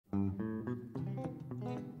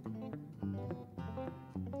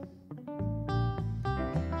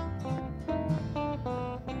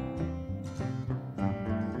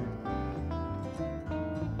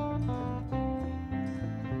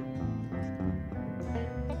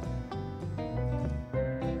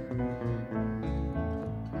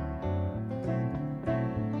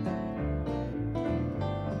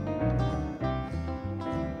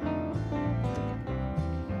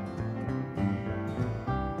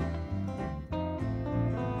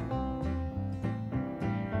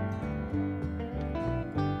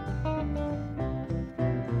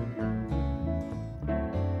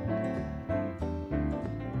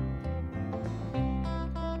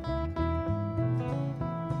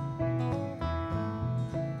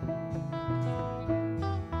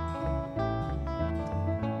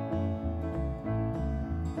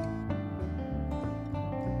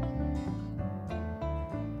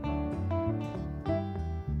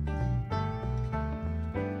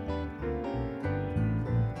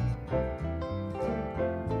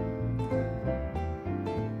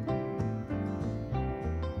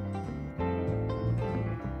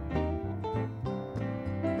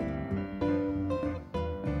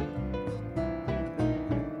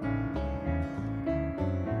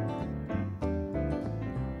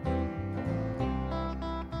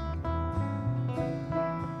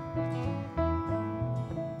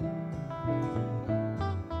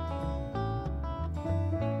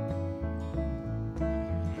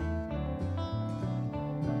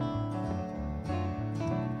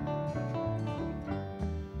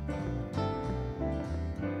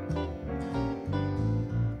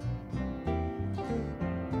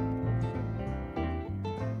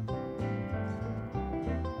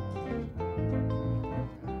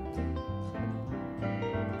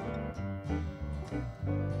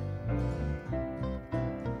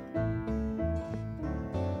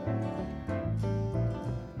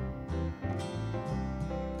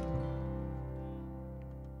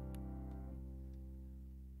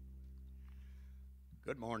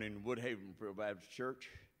Good morning, Woodhaven FWB Church.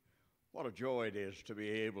 What a joy it is to be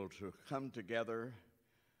able to come together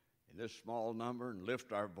in this small number and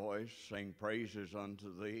lift our voice, sing praises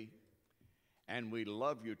unto Thee. And we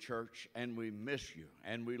love you, church, and we miss you.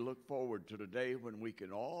 And we look forward to the day when we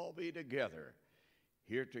can all be together,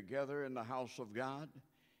 here together in the house of God.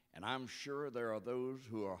 And I'm sure there are those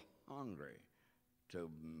who are hungry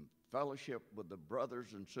to fellowship with the brothers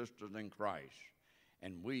and sisters in Christ.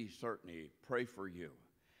 And we certainly pray for you.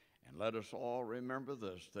 And let us all remember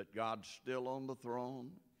this, that God's still on the throne.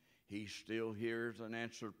 He still hears and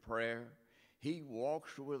answers prayer. He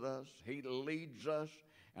walks with us. He leads us.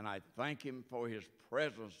 And I thank Him for His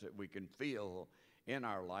presence that we can feel in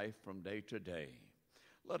our life from day to day.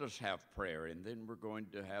 Let us have prayer, and then we're going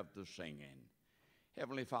to have the singing.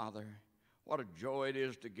 Heavenly Father, what a joy it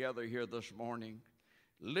is together here this morning,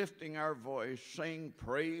 lifting our voice, sing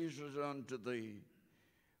praises unto Thee.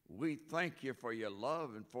 We thank You for Your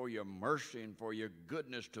love and for Your mercy and for Your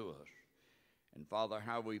goodness to us. And Father,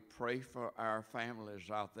 how we pray for our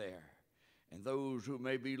families out there and those who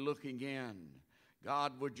may be looking in.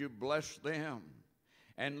 God, would You bless them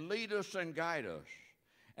and lead us and guide us.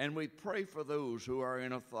 And we pray for those who are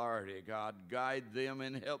in authority. God, guide them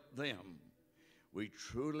and help them. We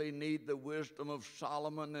truly need the wisdom of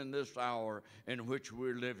Solomon in this hour in which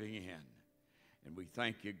we're living in. And we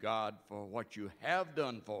thank You, God, for what You have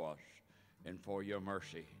done for us and for Your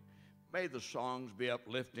mercy. May the songs be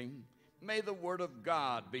uplifting. May the Word of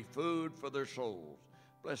God be food for their souls.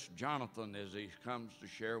 Bless Jonathan as he comes to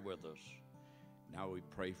share with us. Now we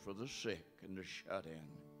pray for the sick and the shut-in.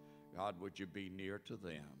 God, would You be near to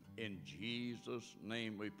them? In Jesus'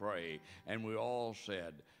 name we pray. And we all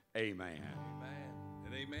said, amen. Amen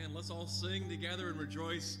and amen. Let's all sing together and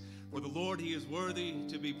rejoice. For the Lord, He is worthy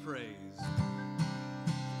to be praised.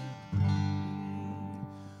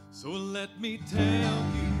 So let me tell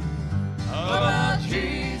you about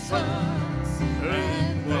Jesus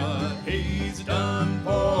and what He's done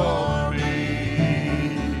for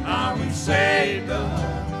me. How He saved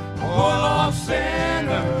a poor lost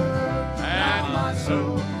sinner, and my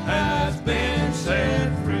soul has been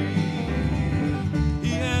set free.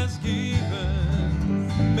 He has given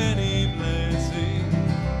many blessings,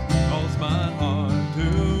 caused my heart to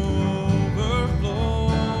overflow.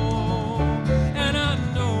 And I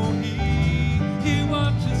know He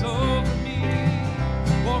watches over me,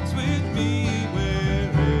 walks with me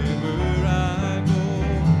wherever I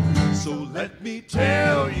go. So let me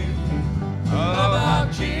tell you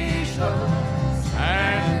about Jesus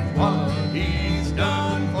and what He's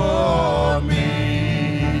done for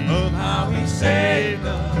me, of how He saved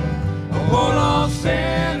a poor lost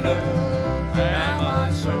sinner,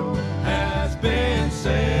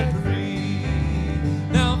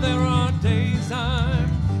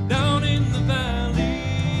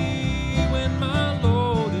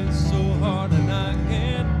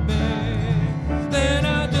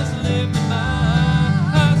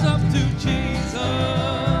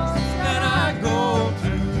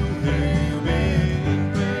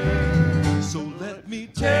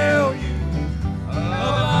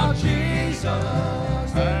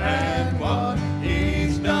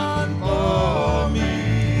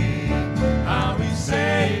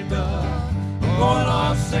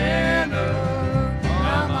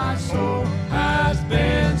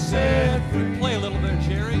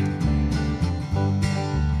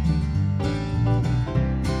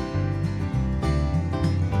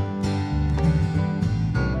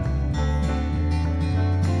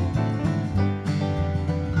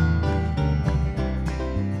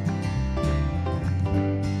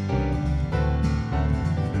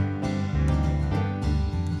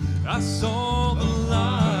 saw the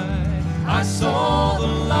light. I saw the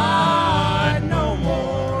light. No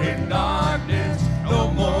more in darkness, no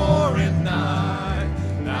more in night.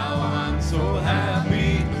 Now I'm so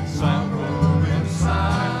happy, sorrow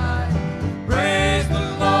inside. Praise the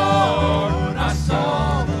Lord, I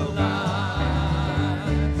saw the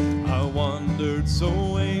light. I wandered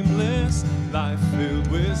so aimless, life filled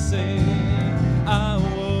with sin. I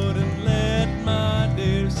wouldn't let my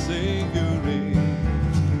dear Savior in.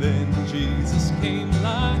 Then Jesus came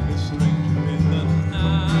like a stranger in the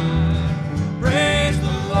night. Praise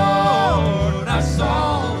the Lord, I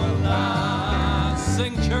saw the light.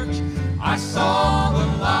 Sing, church. I saw the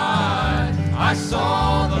light, I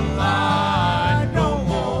saw the light. No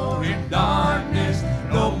more in darkness,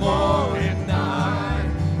 no more in night.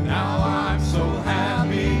 Now I'm so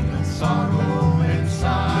happy, sorrow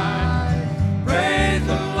inside. Praise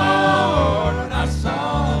the Lord, I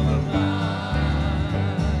saw the light.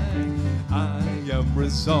 I am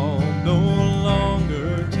resolved no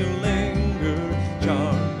longer to linger,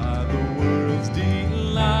 charmed by the world's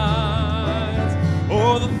delights,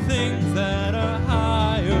 or the things that are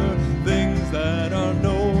higher, things that are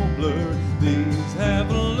nobler. These have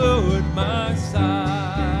lured my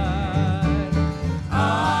sight.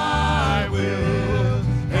 I will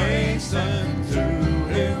hasten to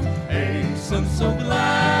Him, hasten so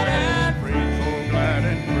glad and free, so glad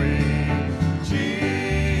and free.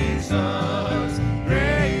 Jesus,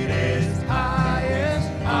 greatest, highest,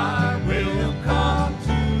 I will come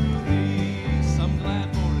to Thee. Some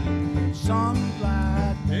glad morning, Some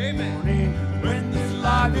glad amen. morning when this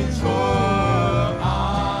life is o'er,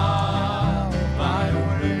 I'll fly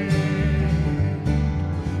away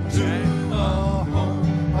to a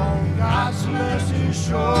home on God's celestial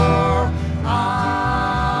shore.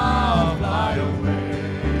 I'll fly away.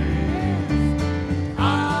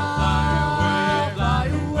 I'll fly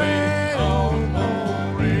away, oh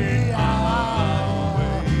glory. I'll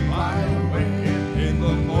fly away in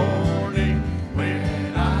the morning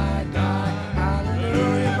when I die.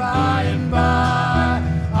 Hallelujah, by and by,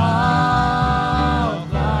 I'll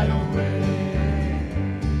fly away.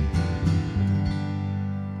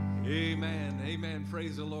 Amen. Amen.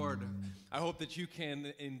 Praise the Lord. I hope that you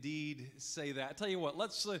can indeed say that. I tell you what,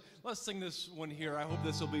 let's sing this one here. I hope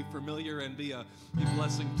this will be familiar and be a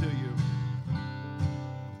blessing to you.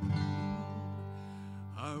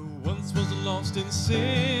 I once was lost in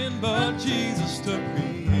sin, but Jesus took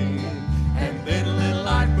me in, and then a little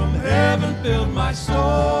light from heaven filled my soul.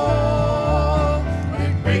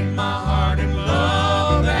 It made my heart in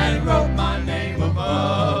love and wrote my name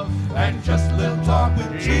above, and just a little talk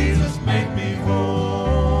with Jesus made me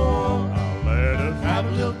whole. Let us Have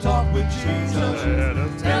a little talk with Jesus. Let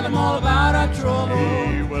us Tell Him all about our trouble.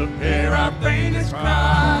 He will Hear our faintest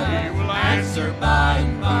cry. He will Answer by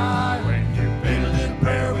and by. when you Feel a little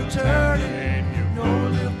prayer returning. and you Know a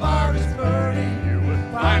little fire is burning. you will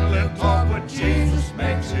Find a little talk with Jesus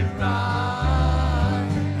makes it right.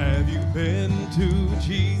 Have you been to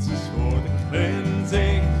Jesus for the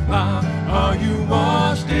cleansing power? Are you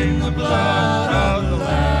washed in the blood of the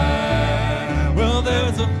Lamb? Well,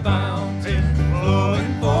 there's a fountain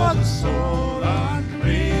flowing for the soul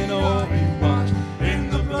unclean. Oh, be washed in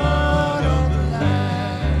the blood of the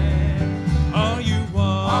Lamb. Are you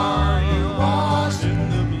washed in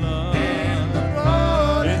the blood? In the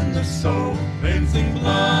blood, In the soul cleansing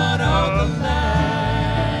blood of the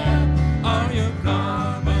Lamb. Are your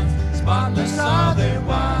garments spotless? Are they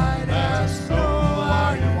white as snow?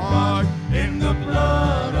 Are you washed in the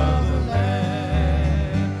blood of the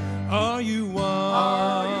Lamb? Are you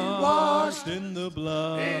washed in the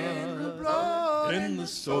blood? in the blood, In the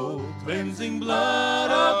soul cleansing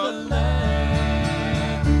blood of the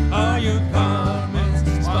Lamb. Are your garments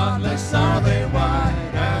spotless? Are they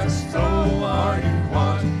white as snow? Are you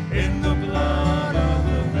washed in the blood of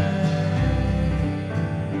the Lamb?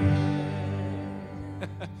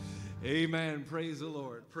 Amen. Praise the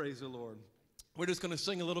Lord. Praise the Lord. We're just going to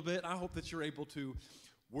sing a little bit. I hope that you're able to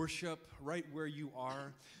worship right where you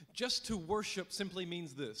are. Just to worship simply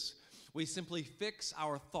means this. We simply fix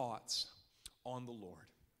our thoughts on the Lord.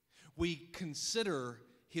 We consider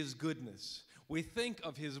His goodness. We think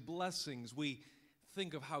of His blessings. We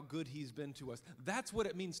think of how good He's been to us. That's what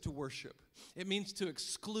it means to worship. It means to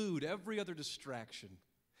exclude every other distraction,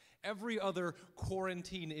 every other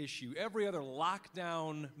quarantine issue, every other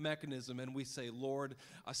lockdown mechanism, and we say, Lord,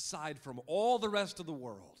 aside from all the rest of the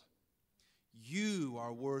world, You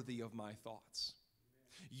are worthy of my thoughts.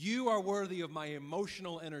 You are worthy of my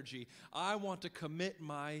emotional energy. I want to commit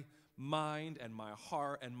my mind and my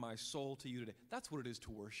heart and my soul to You today. That's what it is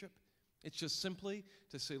to worship. It's just simply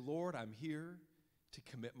to say, Lord, I'm here to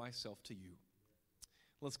commit myself to you.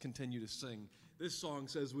 Let's continue to sing. This song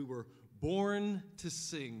says we were born to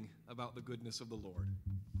sing about the goodness of the Lord.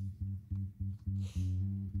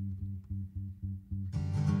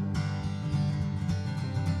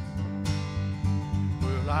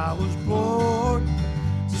 Well, I was born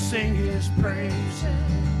to sing his praises.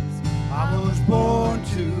 I was born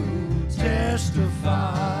to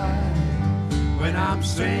testify. When I'm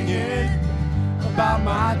singing about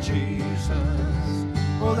my Jesus,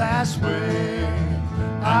 oh, that's when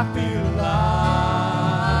I feel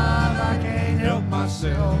alive. I can't help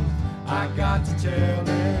myself, I got to tell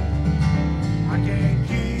it. I can't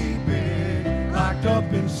keep it locked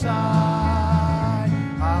up inside.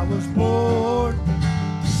 I was born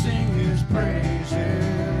to sing his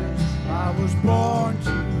praises. I was born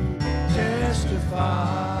to testify.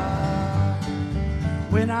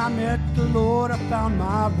 When I met the Lord, I found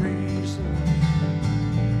my reason.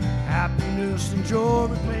 Happiness and joy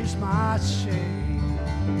replaced my shame.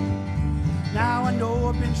 Now I know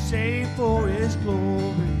I've been saved for his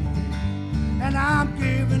glory, and I'm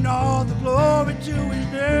giving all the glory to his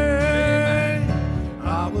name.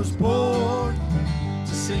 I was born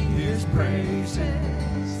to sing his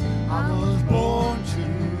praises. I was born to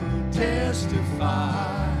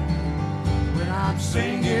testify. When I'm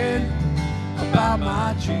singing about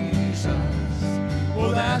my Jesus,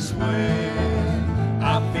 well, that's when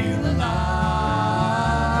I feel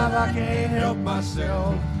alive. I can't help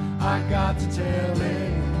myself, I got to tell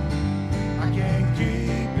it. I can't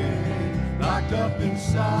keep it locked up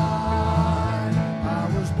inside. I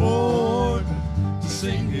was born to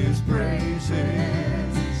sing his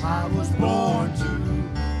praises. I was born to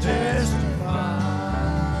testify.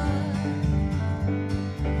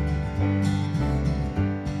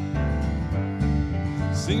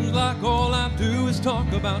 Seems like all I do is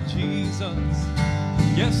talk about Jesus.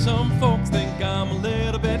 Yes, some folks think I'm a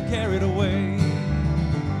little bit carried away,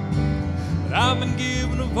 but I've been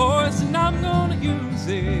given a voice and I'm gonna use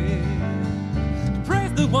it to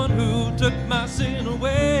praise the one who took my sin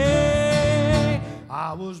away.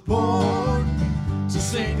 I was born to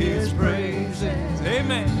sing his praises.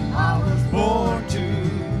 Amen. I was born to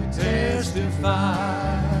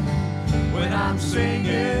testify. When I'm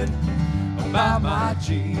singing about my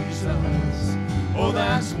Jesus, oh,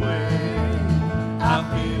 that's when I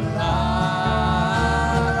feel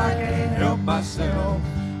alive. I can't help myself,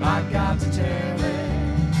 I got to tell it.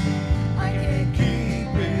 I can't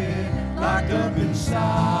keep it locked up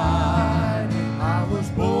inside. I was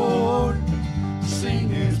born to sing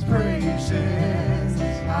his praises.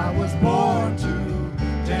 I was born to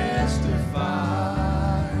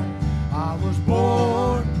testify. I was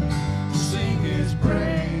born to sing his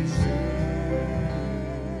praises.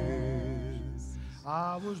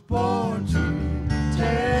 I was born to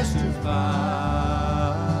testify.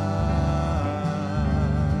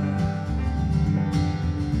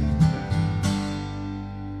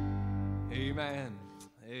 Amen.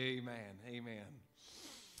 Amen. Amen.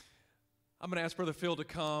 I'm going to ask Brother Phil to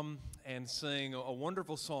come and sing a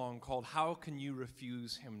wonderful song called How Can You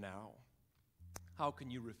Refuse Him Now? How can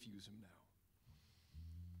you refuse him now?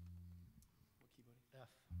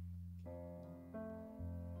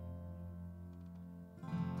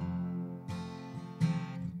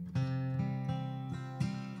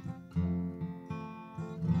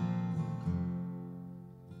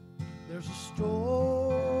 There's a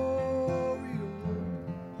story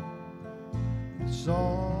that's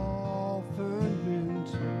often been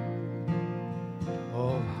told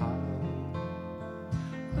of how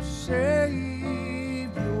a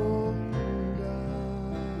Savior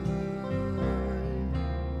died.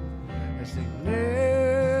 As they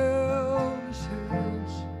nailed his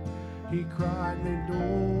hands, he cried, "They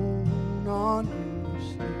don't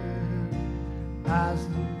understand." As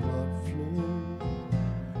the blood flowed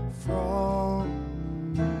from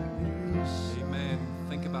his side. Amen.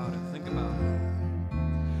 Think about it. Think about it.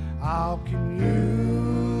 How can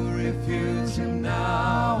you refuse him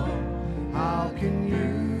now? How can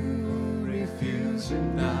you refuse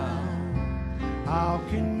him now? How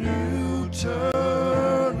can you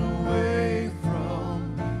turn away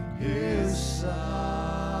from his side?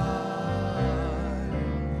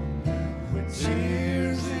 With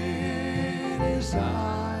tears in his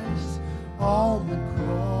eyes on the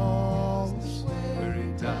cross where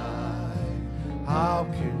he died, how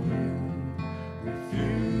can you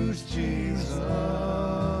refuse Jesus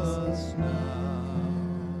now?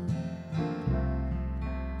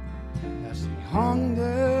 As he hung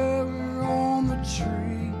there on the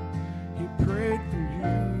tree, he prayed for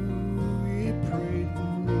you, he prayed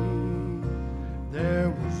for me. There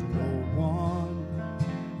was no one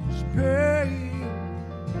as paid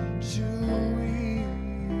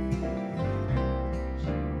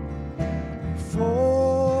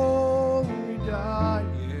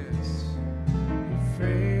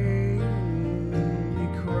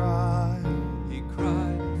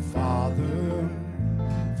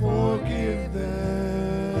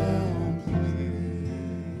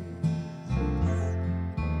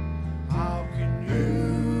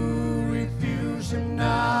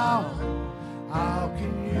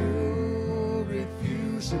can you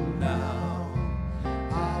refuse him now?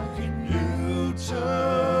 How can you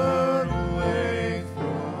turn away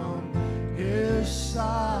from his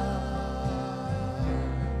side?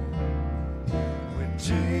 With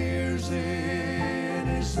tears in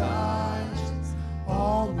his eyes,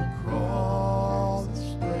 on the cross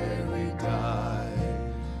where he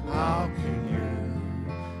died, how can you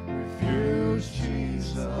refuse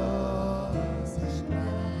Jesus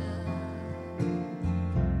now?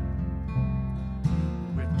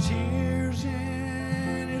 With tears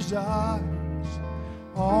in his eyes,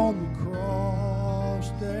 on the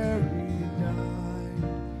cross there he died,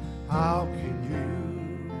 how can you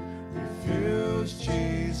refuse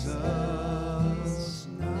Jesus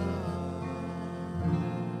now?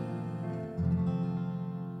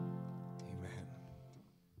 Amen. Great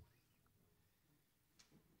is thy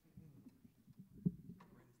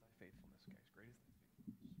faithfulness,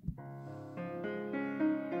 guys.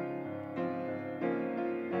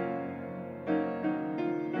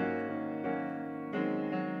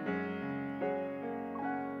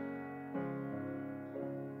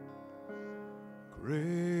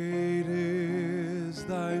 Great is thy Great is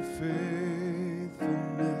thy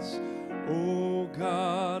faithfulness, O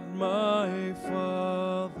God my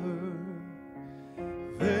Father.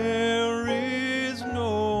 There is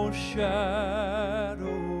no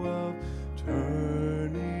shadow of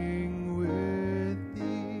turning with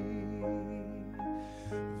thee.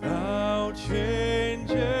 Thou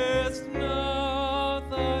changest not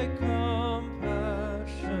thy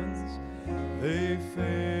compassions, they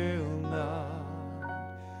fail not.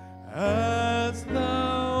 As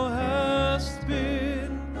thou hast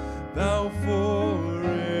been, thou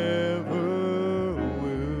forever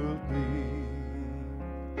wilt be.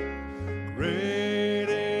 Great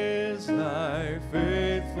is thy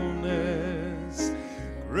faithfulness,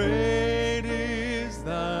 great is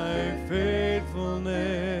thy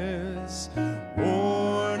faithfulness.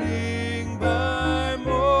 Morning by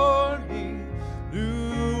morning,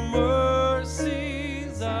 new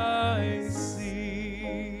mercies I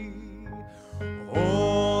see.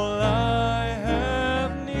 All I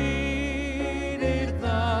have needed,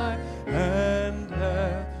 thy hand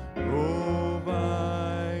hath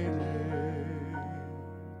provided.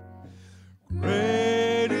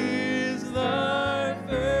 Great is thy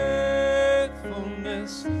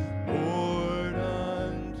faithfulness, Lord,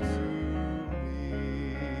 unto me.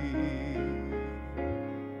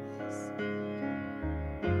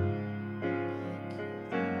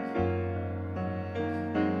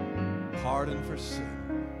 Pardon for sin.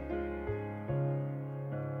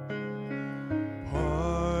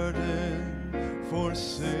 Pardon for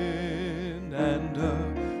sin and a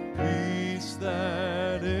peace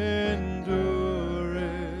that endureth.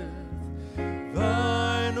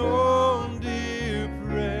 Thine own dear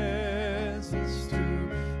presence to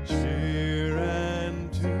cheer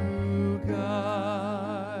and to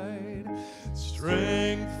guide.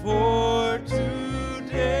 Strength for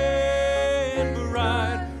today and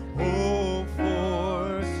bright hope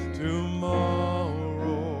for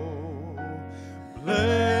tomorrow.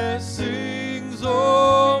 Blessings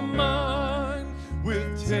all mine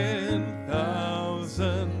with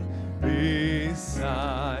 10,000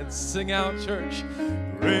 besides. Sing out, church.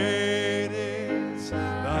 Great is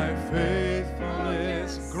thy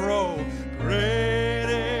faithfulness. Grow. Great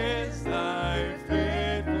is thy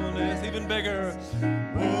faithfulness. Even bigger.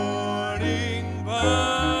 Morning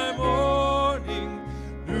by morning,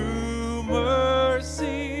 new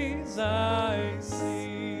mercies I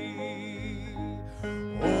see.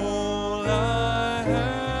 All I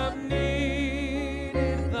have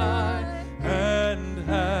needed, thy hand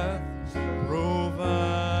hath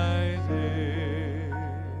provided.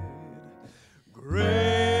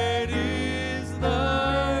 Great is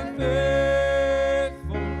thy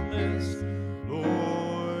faithfulness,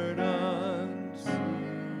 Lord, unto me.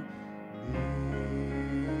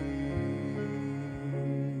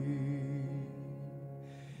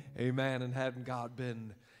 Amen. And hadn't God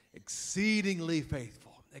been exceedingly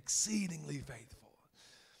faithful, exceedingly faithful?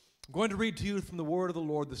 I'm going to read to you from the word of the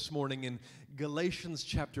Lord this morning in Galatians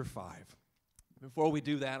chapter 5. Before we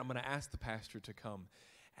do that, I'm going to ask the pastor to come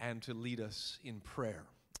and to lead us in prayer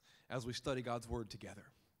as we study God's word together.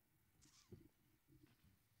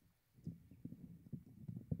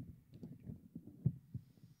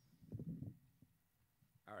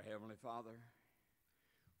 Our Heavenly Father,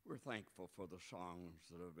 we're thankful for the songs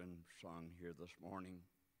that have been sung here this morning.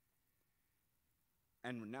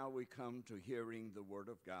 And now we come to hearing the Word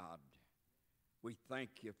of God. We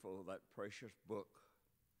thank you for that precious book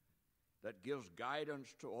that gives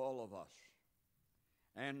guidance to all of us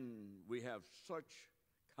And we have such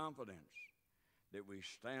confidence that we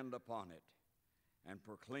stand upon it and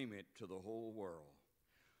proclaim it to the whole world.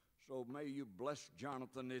 So may you bless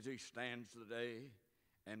Jonathan as he stands today,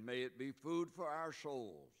 and may it be food for our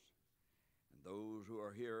souls. And those who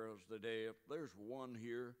are here today, if there's one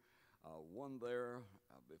here, one there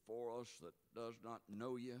before us that does not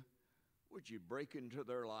know you, would you break into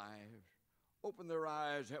their lives, open their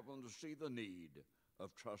eyes, help them to see the need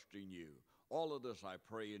of trusting you. All of this I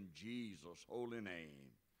pray in Jesus' holy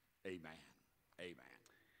name. Amen. Amen.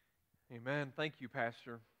 Amen. Thank you,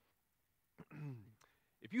 Pastor.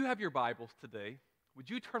 If you have your Bibles today, would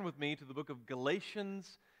you turn with me to the book of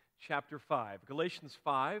Galatians chapter 5. Galatians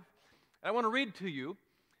 5. And I want to read to you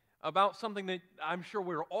about something that I'm sure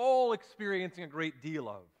we're all experiencing a great deal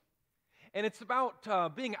of. And it's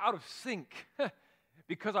about being out of sync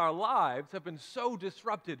because our lives have been so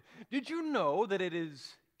disrupted. Did you know that it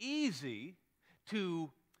is easy to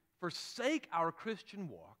forsake our Christian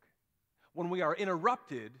walk when we are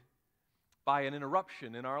interrupted by an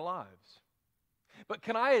interruption in our lives? But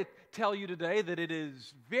can I tell you today that it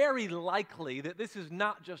is very likely that this is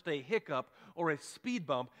not just a hiccup or a speed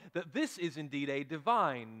bump, that this is indeed a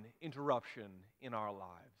divine interruption in our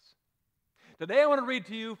lives. Today I want to read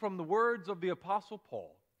to you from the words of the Apostle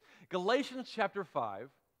Paul, Galatians chapter 5,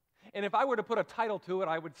 and if I were to put a title to it,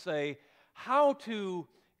 I would say, How to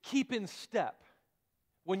Keep in Step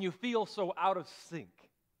When You Feel So Out of Sync.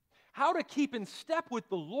 How to keep in step with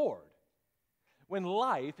the Lord when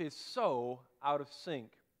life is so out of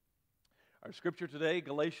sync. Our scripture today,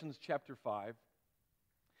 Galatians chapter 5,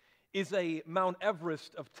 is a Mount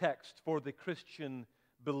Everest of text for the Christian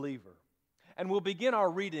believer. And we'll begin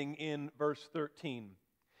our reading in verse 13.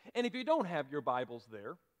 And if you don't have your Bibles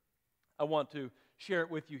there, I want to share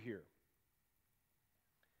it with you here.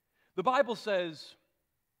 The Bible says,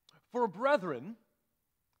 For brethren,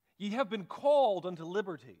 ye have been called unto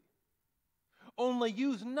liberty. Only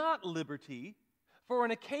use not liberty for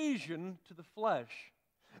an occasion to the flesh,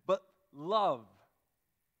 but love,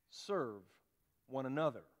 serve one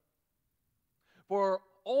another. For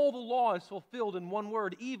all the law is fulfilled in one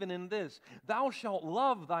word, even in this, Thou shalt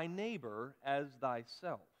love thy neighbor as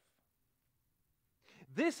thyself.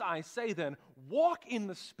 This I say then, walk in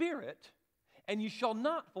the Spirit, and ye shall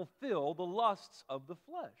not fulfill the lusts of the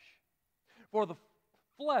flesh. For the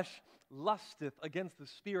flesh lusteth against the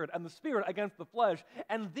Spirit, and the Spirit against the flesh,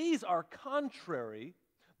 and these are contrary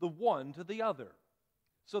the one to the other,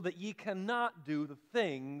 so that ye cannot do the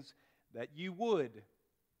things that ye would.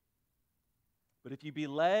 But if ye be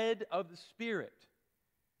led of the Spirit,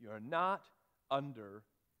 ye are not under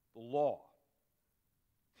the law.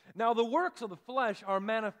 Now the works of the flesh are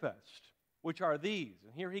manifest, which are these.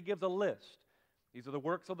 And here he gives a list. These are the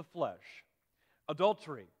works of the flesh: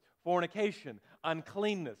 adultery, fornication,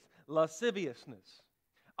 uncleanness, lasciviousness,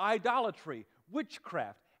 idolatry,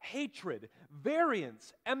 witchcraft, hatred,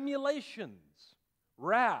 variance, emulations,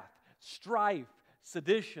 wrath, strife,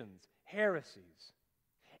 seditions, heresies,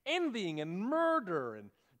 envying and murder and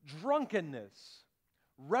drunkenness,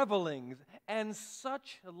 revelings, and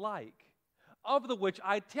such like, of the which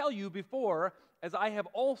I tell you before, as I have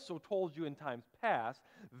also told you in times past,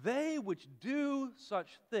 they which do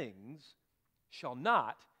such things shall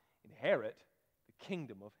not inherit the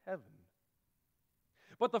kingdom of heaven.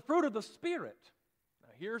 But the fruit of the Spirit, now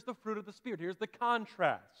here's the fruit of the Spirit, here's the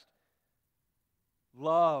contrast: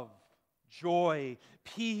 love, joy,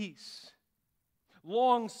 peace,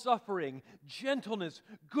 long-suffering, gentleness,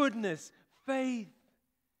 goodness, faith,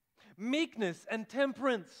 meekness, and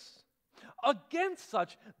temperance. Against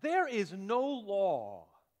such there is no law.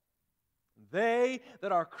 They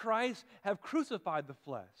that are Christ have crucified the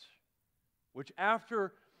flesh, which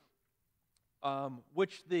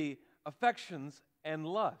the affections and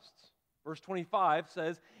lusts. Verse 25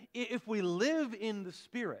 says, if we live in the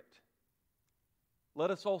Spirit, let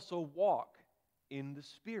us also walk in the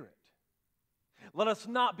Spirit. Let us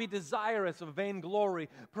not be desirous of vainglory,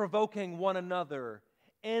 provoking one another,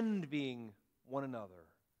 envying one another.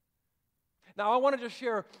 Now, I wanted to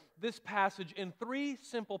share this passage in 3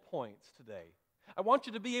 simple points today. I want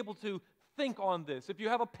you to be able to think on this. If you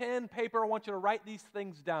have a pen, paper, I want you to write these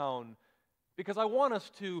things down, because I want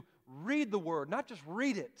us to read the Word, not just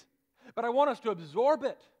read it, but I want us to absorb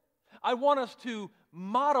it. I want us to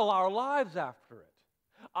model our lives after it.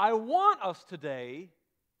 I want us today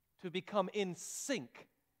to become in sync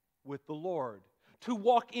with the Lord, to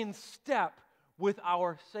walk in step with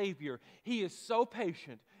our Savior. He is so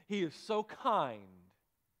patient. He is so kind.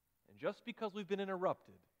 And just because we've been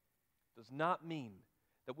interrupted does not mean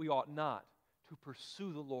that we ought not to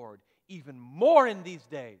pursue the Lord even more in these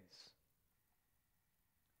days.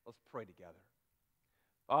 Let's pray together.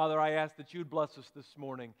 Father, I ask that you'd bless us this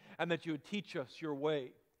morning and that you would teach us your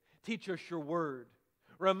way. Teach us your word.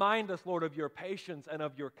 Remind us, Lord, of your patience and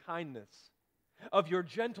of your kindness, of your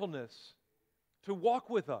gentleness to walk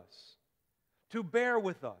with us, to bear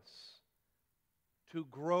with us, to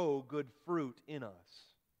grow good fruit in us.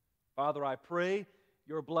 Father, I pray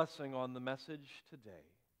your blessing on the message today.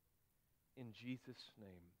 In Jesus'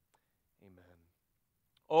 name, amen.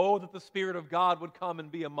 Oh, that the Spirit of God would come and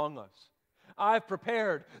be among us. I've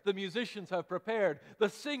prepared, the musicians have prepared, the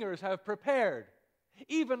singers have prepared.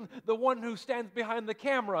 Even the one who stands behind the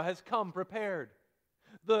camera has come prepared.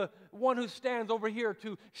 The one who stands over here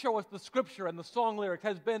to show us the scripture and the song lyrics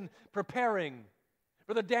has been preparing.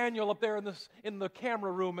 Brother Daniel up there in the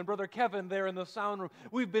camera room and Brother Kevin there in the sound room.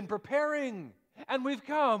 We've been preparing and we've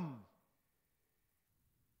come.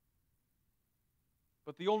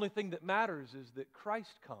 But the only thing that matters is that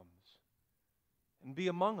Christ comes and be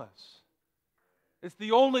among us. It's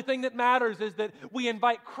the only thing that matters is that we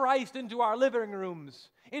invite Christ into our living rooms,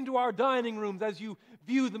 into our dining rooms as you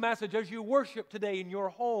view the message, as you worship today in your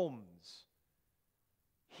homes.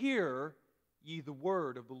 Hear ye the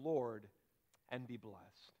word of the Lord and be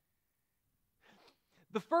blessed.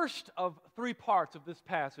 The first of three parts of this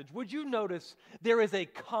passage, would you notice there is a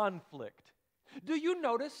conflict? Do you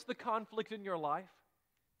notice the conflict in your life?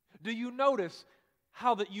 Do you notice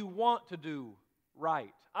how that you want to do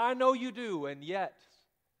right? I know you do, and yet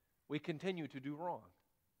we continue to do wrong.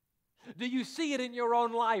 Do you see it in your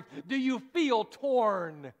own life? Do you feel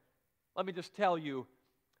torn? Let me just tell you,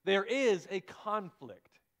 there is a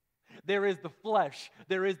conflict. There is the flesh,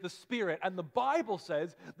 there is the spirit, and the Bible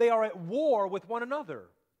says they are at war with one another.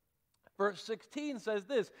 Verse 16 says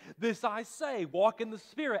this, "This I say, walk in the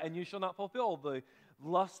Spirit, and you shall not fulfill the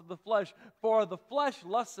lust of the flesh. For the flesh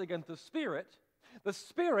lusts against the Spirit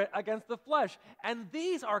against the flesh. And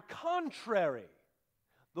these are contrary,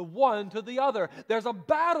 the one to the other." There's a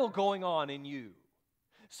battle going on in you.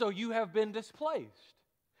 So you have been displaced.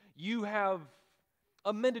 You have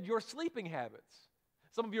amended your sleeping habits.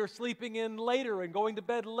 Some of you are sleeping in later and going to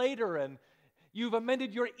bed later, and you've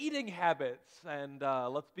amended your eating habits. And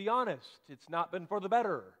let's be honest, it's not been for the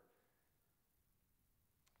better.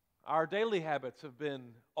 Our daily habits have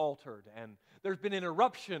been altered, and there's been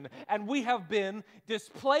interruption, and we have been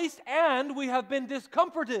displaced, and we have been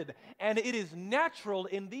discomforted. And it is natural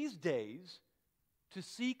in these days to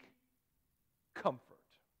seek comfort,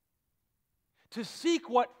 to seek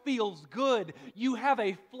what feels good. You have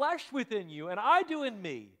a flesh within you, and I do in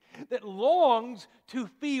me, that longs to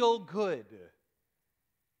feel good.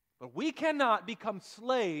 But we cannot become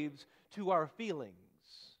slaves to our feelings.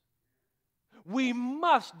 We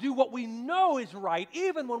must do what we know is right,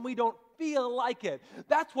 even when we don't feel like it.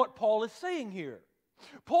 That's what Paul is saying here.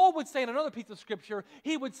 Paul would say in another piece of scripture,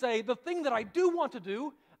 he would say, the thing that I do want to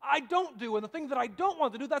do, I don't do. And the thing that I don't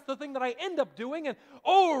want to do, that's the thing that I end up doing. And,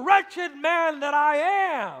 oh, wretched man that I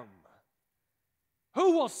am,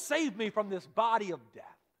 who will save me from this body of death?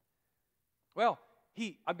 Well,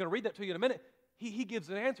 I'm going to read that to you in a minute. He gives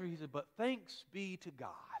an answer. He said, but thanks be to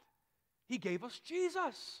God. He gave us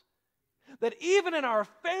Jesus. That even in our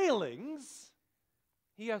failings,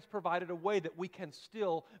 He has provided a way that we can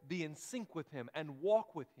still be in sync with Him and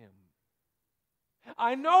walk with Him.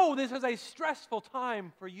 I know this is a stressful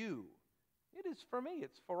time for you. It is for me.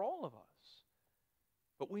 It's for all of us.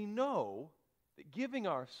 But we know that giving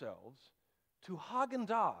ourselves to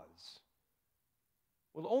Haagen-Dazs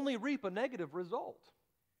will only reap a negative result.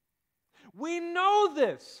 We know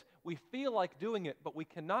this. We feel like doing it, but we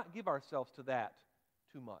cannot give ourselves to that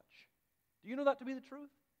too much. Do you know that to be the truth?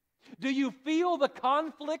 Do you feel the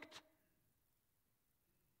conflict?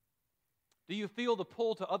 Do you feel the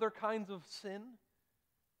pull to other kinds of sin?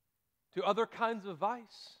 To other kinds of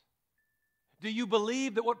vice? Do you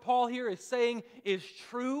believe that what Paul here is saying is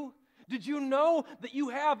true? Did you know that you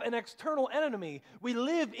have an external enemy? We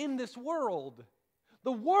live in this world.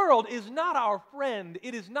 The world is not our friend.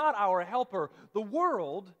 It is not our helper. The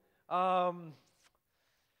world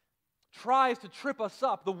tries to trip us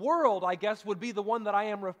up. The world, I guess, would be the one that I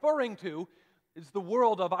am referring to. Is the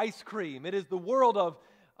world of ice cream. It is the world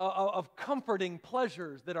of comforting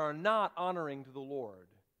pleasures that are not honoring to the Lord.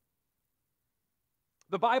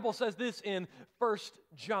 The Bible says this in 1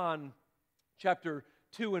 John chapter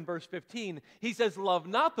 2 and verse 15. He says, love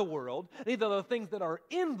not the world, neither the things that are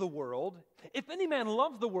in the world. If any man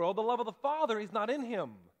loves the world, the love of the Father is not in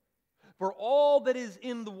him. For all that is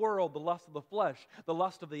in the world, the lust of the flesh, the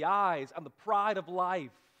lust of the eyes, and the pride of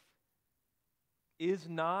life, is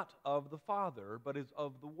not of the Father, but is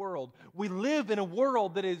of the world. We live in a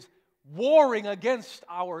world that is warring against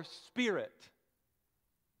our spirit.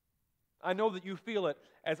 I know that you feel it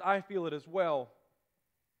as I feel it as well.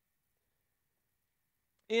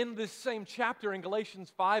 In this same chapter in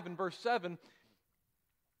Galatians 5 and verse 7,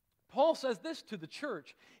 Paul says this to the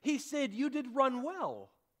church. He said, you did run well.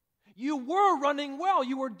 You were running well.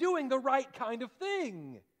 You were doing the right kind of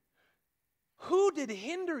thing. Who did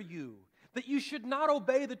hinder you that you should not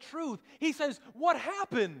obey the truth? He says, what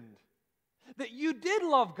happened? That you did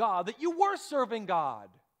love God, that you were serving God.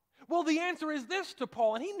 Well, the answer is this to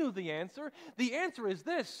Paul, and he knew the answer. The answer is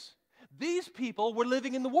this. These people were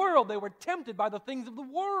living in the world. They were tempted by the things of the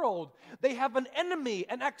world. They have an enemy,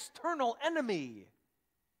 an external enemy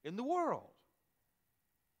in the world.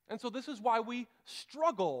 And so this is why we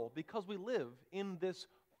struggle, because we live in this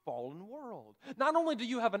fallen world. Not only do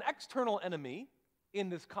you have an external enemy in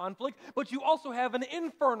this conflict, but you also have an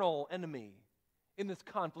infernal enemy in this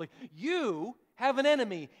conflict. You have an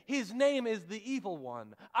enemy. His name is the evil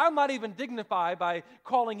one. I'm not even dignified by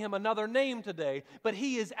calling him another name today, but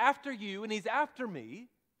he is after you and he's after me,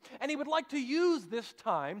 and he would like to use this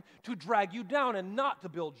time to drag you down and not to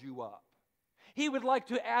build you up. He would like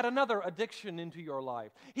to add another addiction into your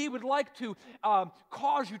life. He would like to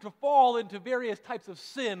cause you to fall into various types of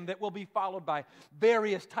sin that will be followed by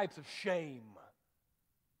various types of shame,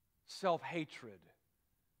 self-hatred.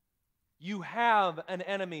 You have an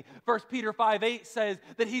enemy. 1 Peter 5:8 says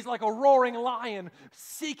that he's like a roaring lion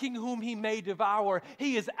seeking whom he may devour.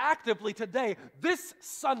 He is actively today, this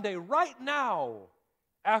Sunday, right now,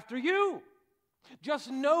 after you.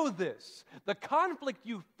 Just know this. The conflict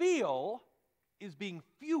you feel is being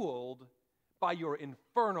fueled by your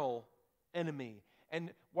infernal enemy,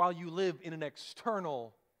 and while you live in an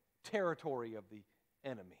external territory of the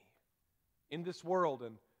enemy. In this world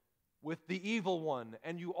and with the evil one,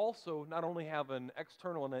 and you also not only have an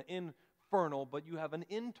external and an infernal, but you have an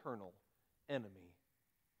internal enemy.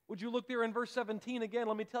 Would you look there in verse 17 again?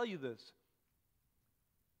 Let me tell you this.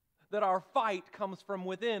 That our fight comes from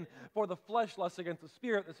within, for the flesh lusts against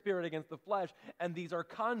the spirit against the flesh, and these are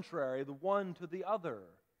contrary, the one to the other,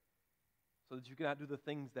 so that you cannot do the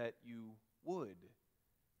things that you would.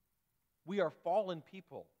 We are fallen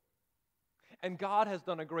people. And God has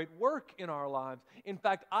done a great work in our lives. In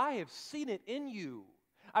fact, I have seen it in you.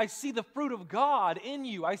 I see the fruit of God in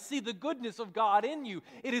you. I see the goodness of God in you.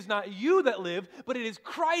 It is not you that live, but it is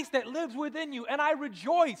Christ that lives within you. And I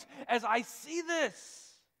rejoice as I see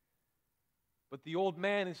this. But the old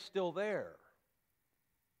man is still there.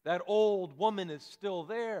 That old woman is still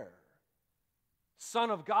there.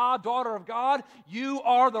 Son of God, daughter of God, you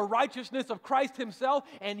are the righteousness of Christ himself,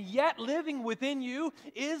 and yet living within you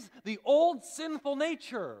is the old sinful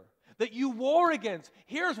nature that you war against.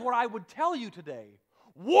 Here's what I would tell you today.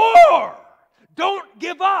 War! Don't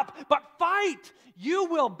give up, but fight. You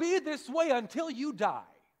will be this way until you die.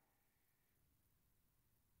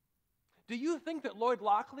 Do you think that Lloyd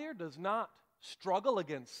Locklear does not struggle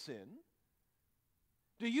against sin?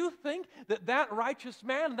 Do you think that that righteous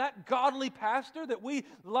man, that godly pastor that we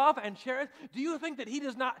love and cherish, do you think that he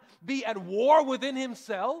does not be at war within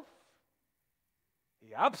himself?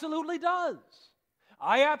 He absolutely does.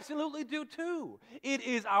 I absolutely do too. It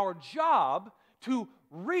is our job to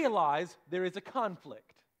realize there is a conflict.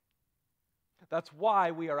 That's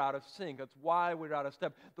why we are out of sync. That's why we're out of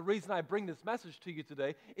step. The reason I bring this message to you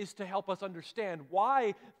today is to help us understand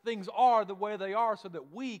why things are the way they are so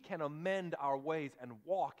that we can amend our ways and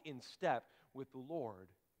walk in step with the Lord.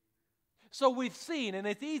 So we've seen, and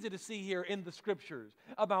it's easy to see here in the Scriptures,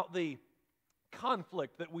 about the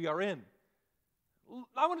conflict that we are in.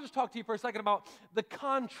 I want to just talk to you for a second about the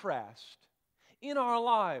contrast in our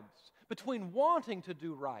lives between wanting to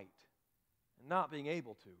do right and not being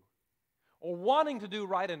able to, or wanting to do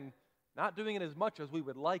right and not doing it as much as we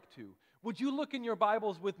would like to. Would you look in your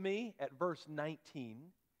Bibles with me at verse 19?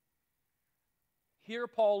 Here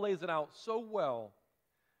Paul lays it out so well.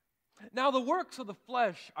 Now the works of the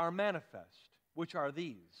flesh are manifest, which are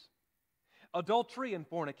these: adultery and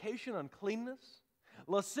fornication, uncleanness,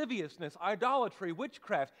 lasciviousness, idolatry,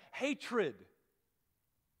 witchcraft, hatred,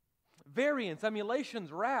 variance,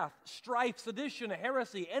 emulations, wrath, strife, sedition,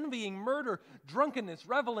 heresy, envying, murder, drunkenness,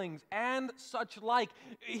 revelings, and such like.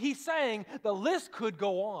 He's saying the list could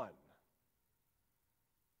go on.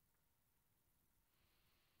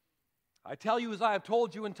 I tell you, as I have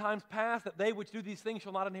told you in times past, that they which do these things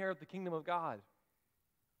shall not inherit the kingdom of God.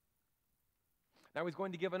 Now he's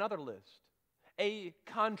going to give another list, a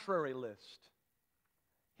contrary list.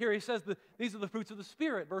 Here he says that these are the fruits of the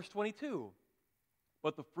Spirit, verse 22.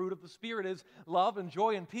 But the fruit of the Spirit is love and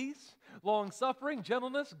joy and peace, long-suffering,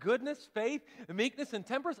 gentleness, goodness, faith, meekness, and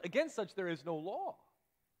temperance. Against such there is no law.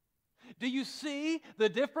 Do you see the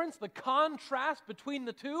difference, the contrast between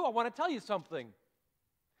the two? I want to tell you something.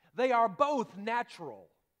 They are both natural.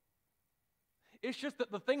 It's just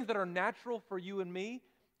that the things that are natural for you and me,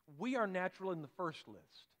 we are natural in the first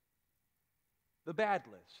list, the bad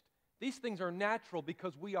list. These things are natural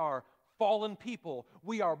because we are fallen people.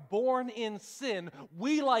 We are born in sin.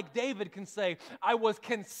 We, like David, can say, I was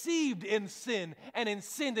conceived in sin, and in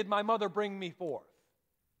sin did my mother bring me forth.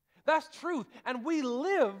 That's truth, and we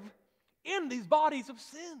live in these bodies of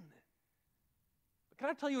sin. But can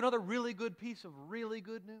I tell you another really good piece of really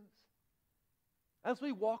good news? As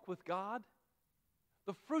we walk with God,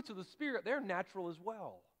 the fruits of the Spirit, they're natural as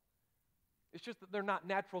well. It's just that they're not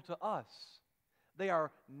natural to us. They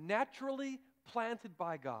are naturally planted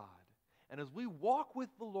by God. And as we walk with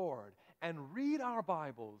the Lord and read our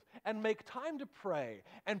Bibles and make time to pray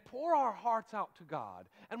and pour our hearts out to God,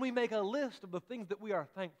 and we make a list of the things that we are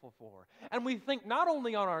thankful for, and we think not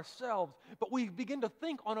only on ourselves, but we begin to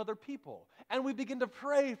think on other people, and we begin to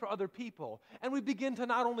pray for other people, and we begin to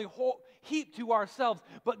not only heap to ourselves,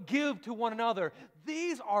 but give to one another.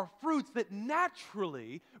 These are fruits that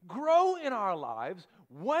naturally grow in our lives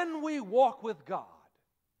when we walk with God.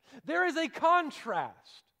 There is a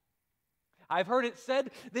contrast. I've heard it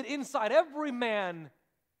said that inside every man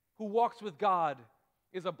who walks with God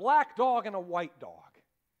is a black dog and a white dog.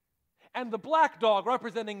 And the black dog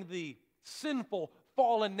representing the sinful,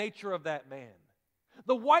 fallen nature of that man.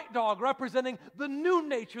 The white dog representing the new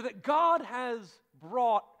nature that God has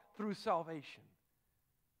brought through salvation.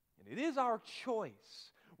 And it is our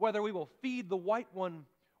choice whether we will feed the white one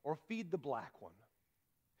or feed the black one.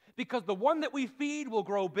 Because the one that we feed will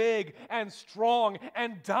grow big and strong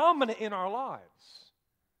and dominant in our lives.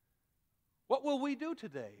 What will we do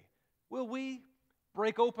today? Will we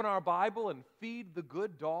break open our Bible and feed the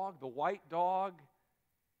good dog, the white dog,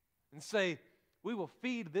 and say, we will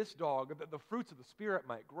feed this dog that the fruits of the Spirit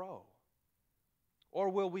might grow? Or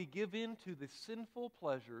will we give in to the sinful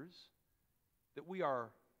pleasures that we are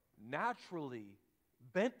naturally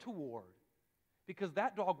bent toward? Because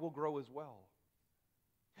that dog will grow as well.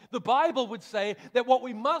 The Bible would say that what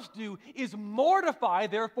we must do is mortify,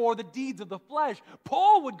 therefore, the deeds of the flesh.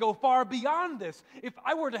 Paul would go far beyond this. If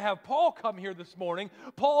I were to have Paul come here this morning,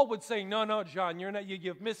 Paul would say, no, John,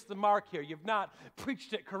 you've missed the mark here. You've not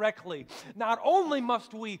preached it correctly. Not only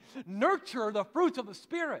must we nurture the fruits of the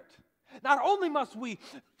Spirit, not only must we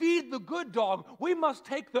feed the good dog, we must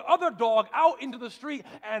take the other dog out into the street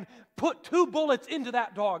and put 2 bullets into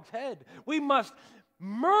that dog's head. We must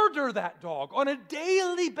murder that dog on a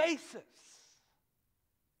daily basis.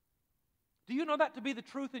 Do you know that to be the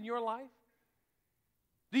truth in your life?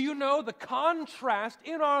 Do you know the contrast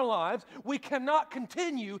in our lives? We cannot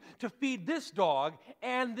continue to feed this dog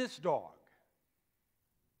and this dog.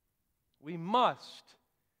 We must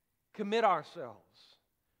commit ourselves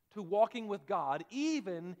to walking with God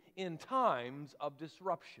even in times of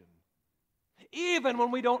disruption. Even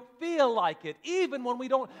when we don't feel like it, even when we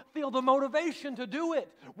don't feel the motivation to do it,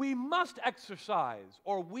 we must exercise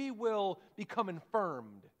or we will become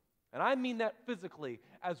infirmed. And I mean that physically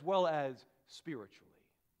as well as spiritually.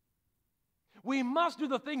 We must do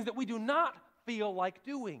the things that we do not feel like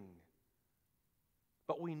doing,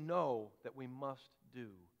 but we know that we must do.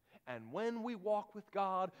 And when we walk with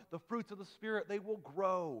God, the fruits of the Spirit, they will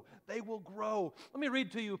grow. They will grow. Let me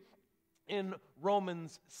read to you in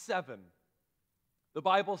Romans 7. The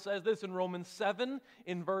Bible says this in Romans 7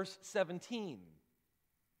 in verse 17.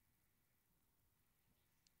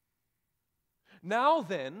 Now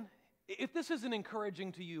then, if this isn't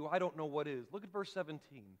encouraging to you, I don't know what is. Look at verse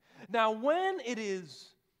 17. Now when it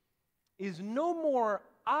is no more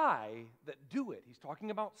I that do it. He's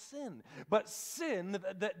talking about sin. But sin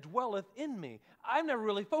that dwelleth in me. I've never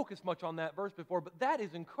really focused much on that verse before, but that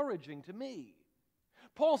is encouraging to me.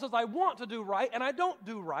 Paul says, I want to do right, and I don't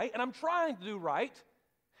do right, and I'm trying to do right.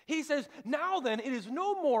 He says, now then, it is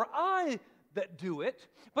no more I that do it,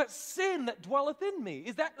 but sin that dwelleth in me.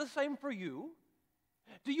 Is that the same for you?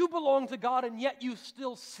 Do you belong to God, and yet you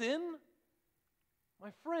still sin? My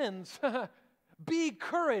friends, be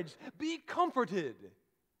encouraged, be comforted.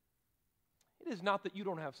 It is not that you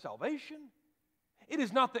don't have salvation. It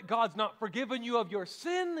is not that God's not forgiven you of your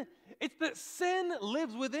sin. It's that sin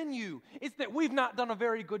lives within you. It's that we've not done a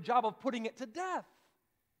very good job of putting it to death.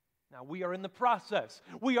 Now, we are in the process.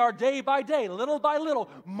 We are day by day, little by little,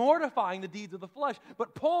 mortifying the deeds of the flesh.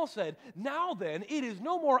 But Paul said, now then, it is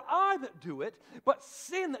no more I that do it, but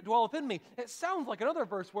sin that dwelleth in me. It sounds like another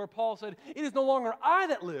verse where Paul said, it is no longer I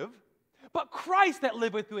that live, but Christ that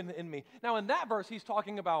liveth in me. Now, in that verse, he's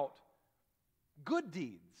talking about good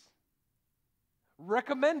deeds,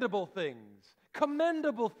 recommendable things,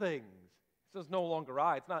 commendable things. It says no longer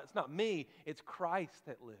I. It's not me. It's Christ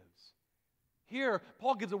that lives. Here,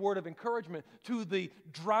 Paul gives a word of encouragement to the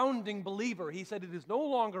drowning believer. He said, it is no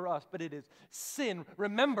longer us, but it is sin.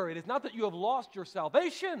 Remember, it is not that you have lost your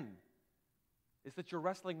salvation. It's that you're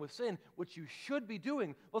wrestling with sin, which you should be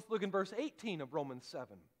doing. Let's look in verse 18 of Romans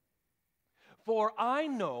 7. For I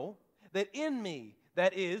know that in me,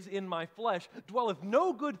 that is, in my flesh, dwelleth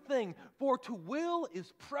no good thing, for to will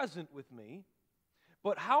is present with me,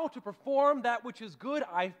 but how to perform that which is good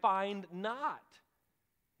I find not.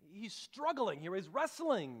 He's struggling here. He's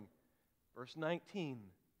wrestling. Verse 19.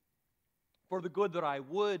 For the good that I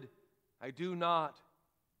would, I do not.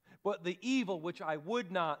 But the evil which I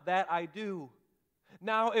would not, that I do.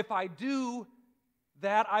 Now if I do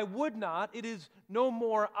that I would not, it is no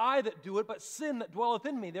more I that do it, but sin that dwelleth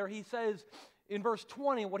in me. There he says in verse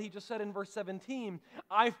 20, what he just said in verse 17,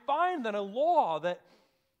 I find then a law that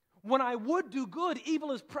when I would do good,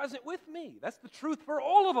 evil is present with me. That's the truth for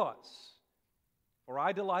all of us. For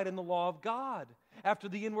I delight in the law of God after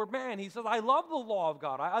the inward man. He says, I love the law of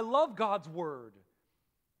God. I love God's word.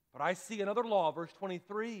 But I see another law, verse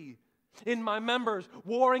 23, in my members,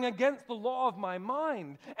 warring against the law of my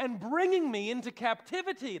mind and bringing me into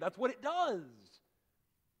captivity. That's what it does.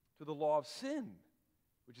 To the law of sin,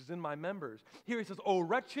 which is in my members. Here he says, O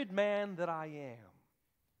wretched man that I am,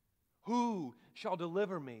 who shall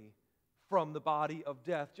deliver me from the body of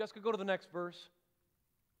death? Jessica, go to the next verse.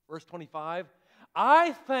 Verse 25.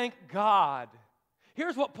 I thank God.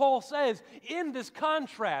 Here's what Paul says in this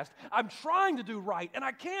contrast. I'm trying to do right, and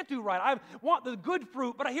I can't do right. I want the good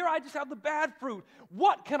fruit, but here I just have the bad fruit.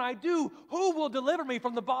 What can I do? Who will deliver me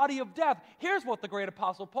from the body of death? Here's what the great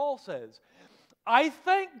apostle Paul says. I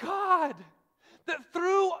thank God that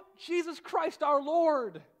through Jesus Christ our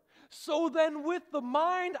Lord, so then with the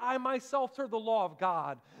mind I myself serve the law of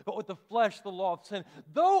God, but with the flesh the law of sin.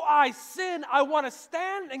 Though I sin, I want to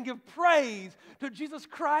stand and give praise to Jesus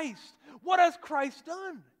Christ. What has Christ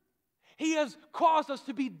done? He has caused us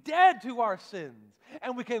to be dead to our sins,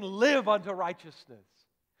 and we can live unto righteousness.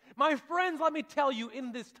 My friends, let me tell you,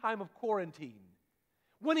 in this time of quarantine,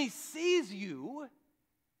 when He sees you,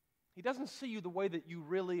 He doesn't see you the way that you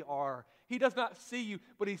really are. He does not see you,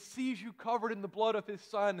 but He sees you covered in the blood of His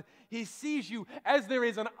Son. He sees you as there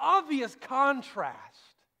is an obvious contrast,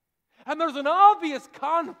 and there's an obvious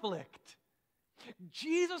conflict.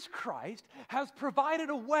 Jesus Christ has provided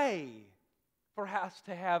a way for us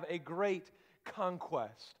to have a great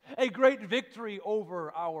conquest, a great victory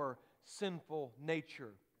over our sinful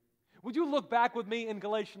nature. Would you look back with me in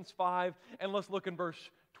Galatians 5, and let's look in verse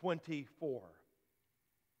 24.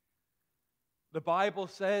 The Bible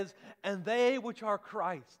says, and they which are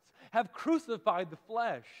Christ's have crucified the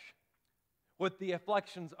flesh with the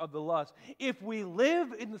afflictions of the lust. If we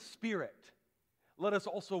live in the Spirit, let us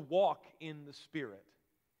also walk in the Spirit.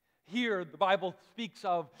 Here, the Bible speaks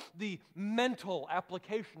of the mental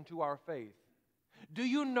application to our faith. Do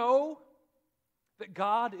you know that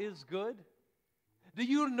God is good? Do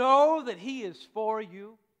you know that He is for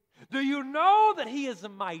you? Do you know that He is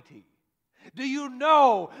mighty? Do you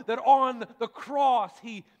know that on the cross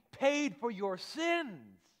He paid for your sins?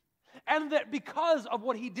 And that because of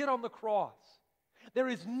what He did on the cross, there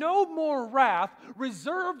is no more wrath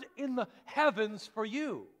reserved in the heavens for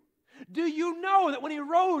you? Do you know that when He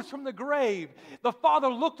rose from the grave, the Father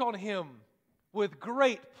looked on Him with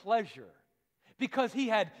great pleasure because He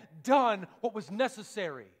had done what was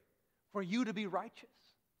necessary for you to be righteous?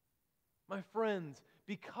 My friends,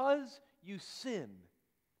 because you sin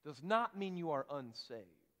does not mean you are unsaved.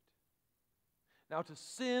 Now, to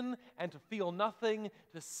sin and to feel nothing,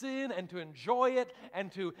 to sin and to enjoy it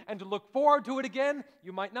and to look forward to it again,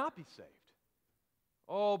 you might not be saved.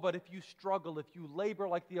 Oh, but if you struggle, if you labor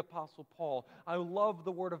like the Apostle Paul, I love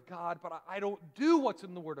the Word of God, but I don't do what's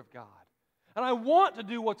in the Word of God. And I want to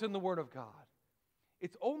do what's in the Word of God.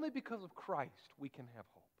 It's only because of Christ we can have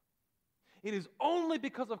hope. It is only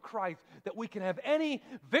because of Christ that we can have any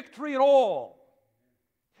victory at all.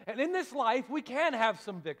 And in this life, we can have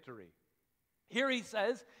some victory. Here he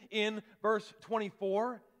says in verse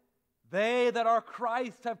 24, they that are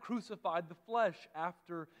Christ have crucified the flesh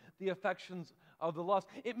after the affections of the lust.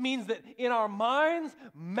 It means that in our minds,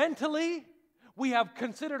 mentally, we have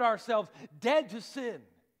considered ourselves dead to sin.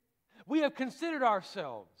 We have considered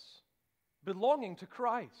ourselves belonging to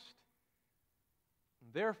Christ.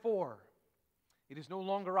 Therefore, it is no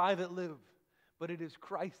longer I that live, but it is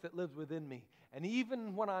Christ that lives within me. And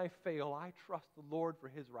even when I fail, I trust the Lord for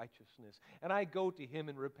His righteousness. And I go to Him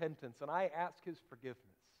in repentance, and I ask His forgiveness.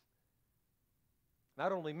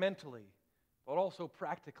 Not only mentally, but also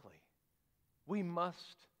practically. We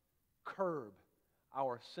must curb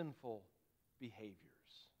our sinful behaviors.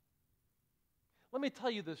 Let me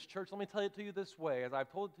tell you this, church. Let me tell it to you this way, as I've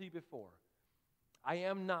told it to you before. I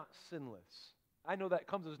am not sinless. I know that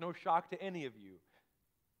comes as no shock to any of you.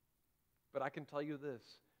 But I can tell you this.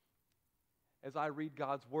 As I read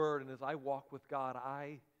God's Word and as I walk with God,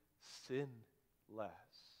 I sin less.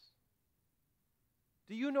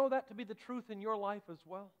 Do you know that to be the truth in your life as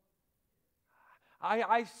well?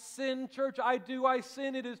 I sin, church, I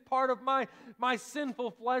sin. It is part of my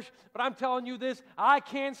sinful flesh. But I'm telling you this, I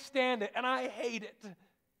can't stand it, and I hate it.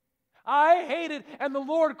 I hate it, and the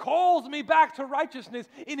Lord calls me back to righteousness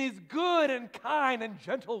in His good and kind and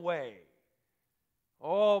gentle way.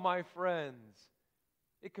 Oh, my friends,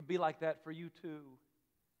 it could be like that for you too.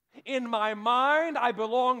 In my mind, I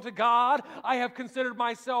belong to God. I have considered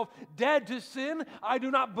myself dead to sin. I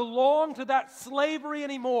do not belong to that slavery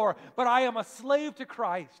anymore, but I am a slave to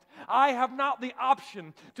Christ. I have not the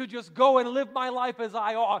option to just go and live my life as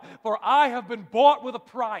I ought, for I have been bought with a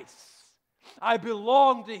price. I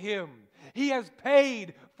belong to Him. He has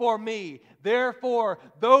paid for me. Therefore,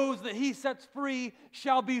 those that He sets free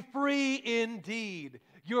shall be free indeed.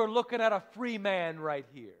 You're looking at a free man right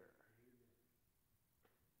here.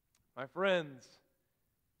 My friends,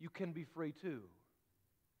 you can be free too.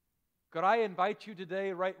 Could I invite you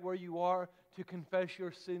today, right where you are, to confess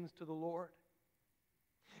your sins to the Lord?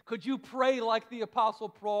 Could you pray like the Apostle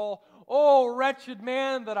Paul, "Oh, wretched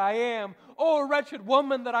man that I am. Oh, wretched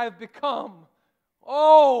woman that I've become.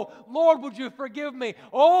 Oh, Lord, would you forgive me?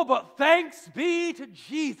 Oh, but thanks be to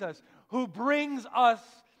Jesus who brings us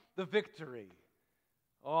the victory."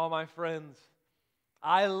 Oh, my friends,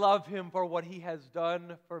 I love Him for what He has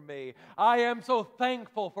done for me. I am so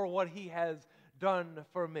thankful for what He has done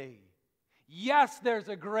for me. Yes, there's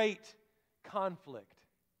a great conflict.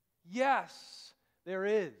 Yes, there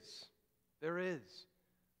is. There is.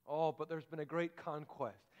 Oh, but there's been a great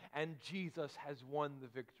conquest, and Jesus has won the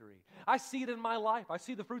victory. I see it in my life. I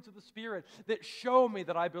see the fruits of the Spirit that show me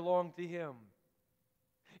that I belong to Him.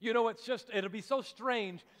 You know, it'll be so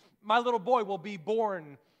strange. My little boy will be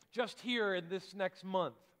born just here in this next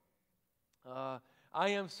month. I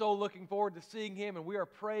am so looking forward to seeing him, and we are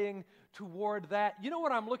praying toward that. You know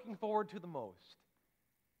what I'm looking forward to the most?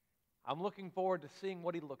 I'm looking forward to seeing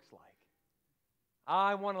what he looks like.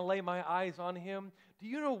 I want to lay my eyes on him. Do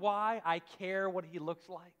you know why I care what he looks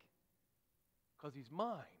like? Because he's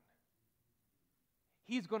mine.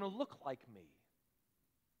 He's going to look like me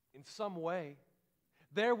in some way.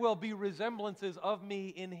 There will be resemblances of me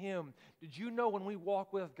in him. Did you know when we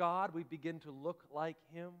walk with God, we begin to look like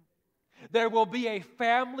him? There will be a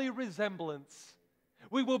family resemblance.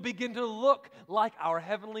 We will begin to look like our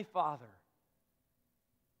Heavenly Father.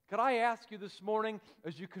 Could I ask you this morning,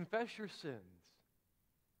 as you confess your sins,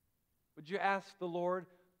 would you ask the Lord,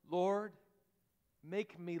 Lord,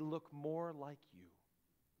 make me look more like you.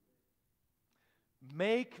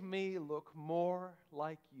 Make me look more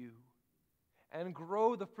like you. And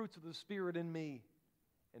grow the fruits of the Spirit in me,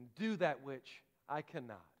 and do that which I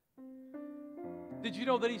cannot. Did you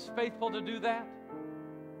know that He's faithful to do that?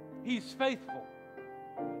 He's faithful.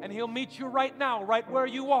 And He'll meet you right now, right where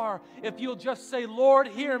you are. If you'll just say, Lord,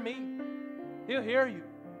 hear me, He'll hear you.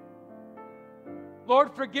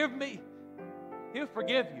 Lord, forgive me, He'll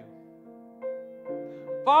forgive you.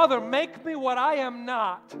 Father, make me what I am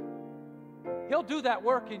not. He'll do that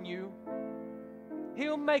work in you.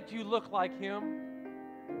 He'll make you look like Him.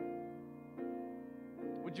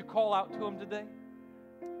 Would you call out to Him today?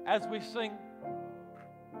 As we sing.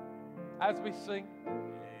 As we sing.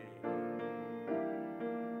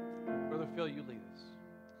 Brother Phil, you lead us.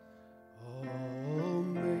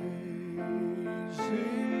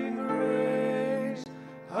 Amazing grace,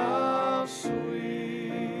 how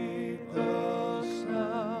sweet the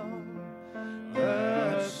sound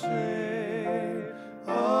that saved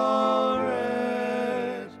a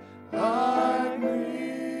wretch like me.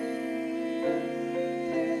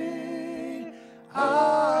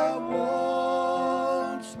 I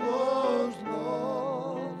once was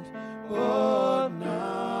lost, but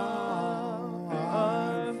now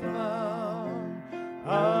I'm found.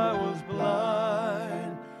 I was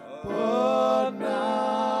blind, but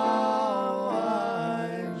now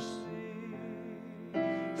I see.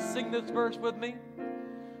 Sing this verse with me.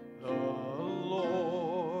 The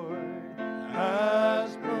Lord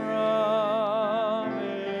has promised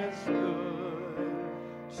good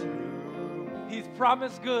to me. He's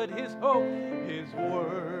promised good, His hope. His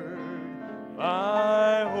word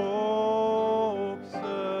I hope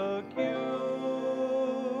secure,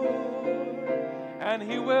 And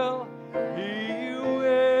He will. He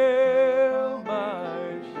will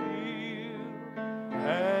my shield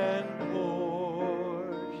and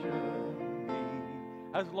portion be.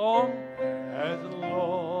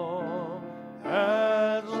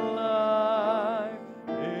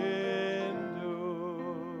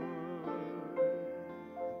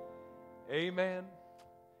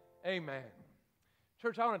 Amen.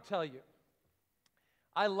 Church, I want to tell you,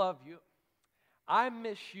 I love you. I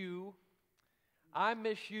miss you. I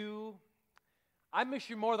miss you. I miss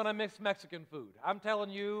you more than I miss Mexican food. I'm telling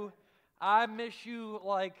you, I miss you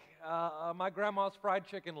like my grandma's fried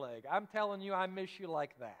chicken leg. I'm telling you, I miss you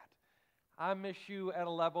like that. I miss you at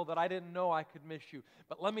a level that I didn't know I could miss you.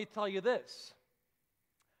 But let me tell you this.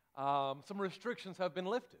 Some restrictions have been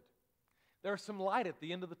lifted. There's some light at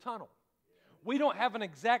the end of the tunnel. We don't have an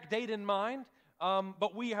exact date in mind,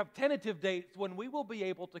 but we have tentative dates when we will be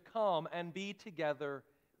able to come and be together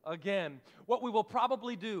again. What we will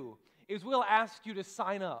probably do is we'll ask you to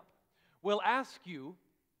sign up. We'll ask you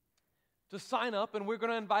to sign up, and we're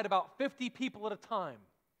going to invite about 50 people at a time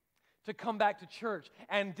to come back to church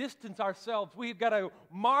and distance ourselves. We've got a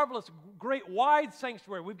marvelous, great, wide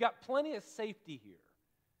sanctuary. We've got plenty of safety here.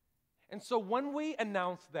 And so when we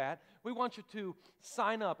announce that, we want you to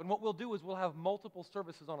sign up. And what we'll do is we'll have multiple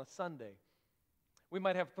services on a Sunday. We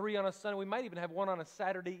might have 3 on a Sunday. We might even have 1 on a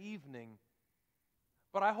Saturday evening.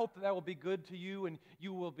 But I hope that will be good to you, and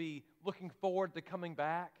you will be looking forward to coming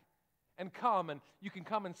back. And come, and you can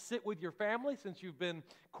come and sit with your family since you've been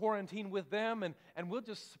quarantined with them, and we'll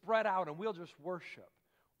just spread out and we'll just worship.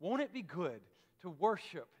 Won't it be good to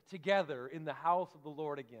worship together in the house of the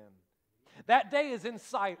Lord again? That day is in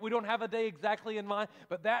sight. We don't have a day exactly in mind,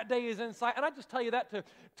 but that day is in sight. And I just tell you that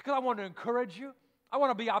because I want to encourage you. I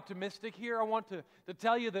want to be optimistic here. I want to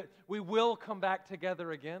tell you that we will come back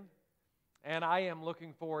together again. And I am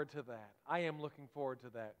looking forward to that. I am looking forward to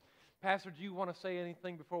that. Pastor, do you want to say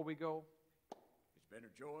anything before we go? It's been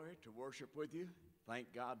a joy to worship with you.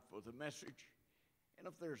 Thank God for the message. And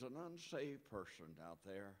if there's an unsaved person out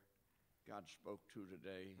there God spoke to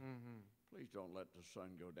today, please don't let the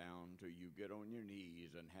sun go down till you get on your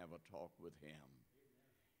knees and have a talk with him.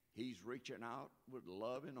 He's reaching out with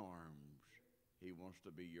loving arms. He wants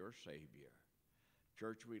to be your Savior.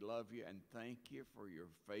 Church, we love you and thank you for your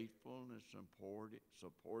faithfulness,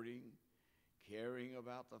 supporting, caring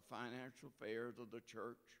about the financial affairs of the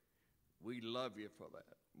church. We love you for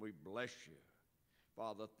that. We bless you.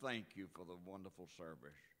 Father, thank you for the wonderful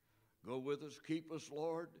service. Go with us, keep us,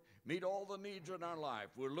 Lord. Meet all the needs in our life.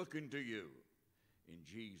 We're looking to you. In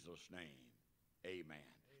Jesus' name, amen.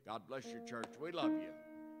 God bless you, church. We love you.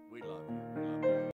 We love you. We love you.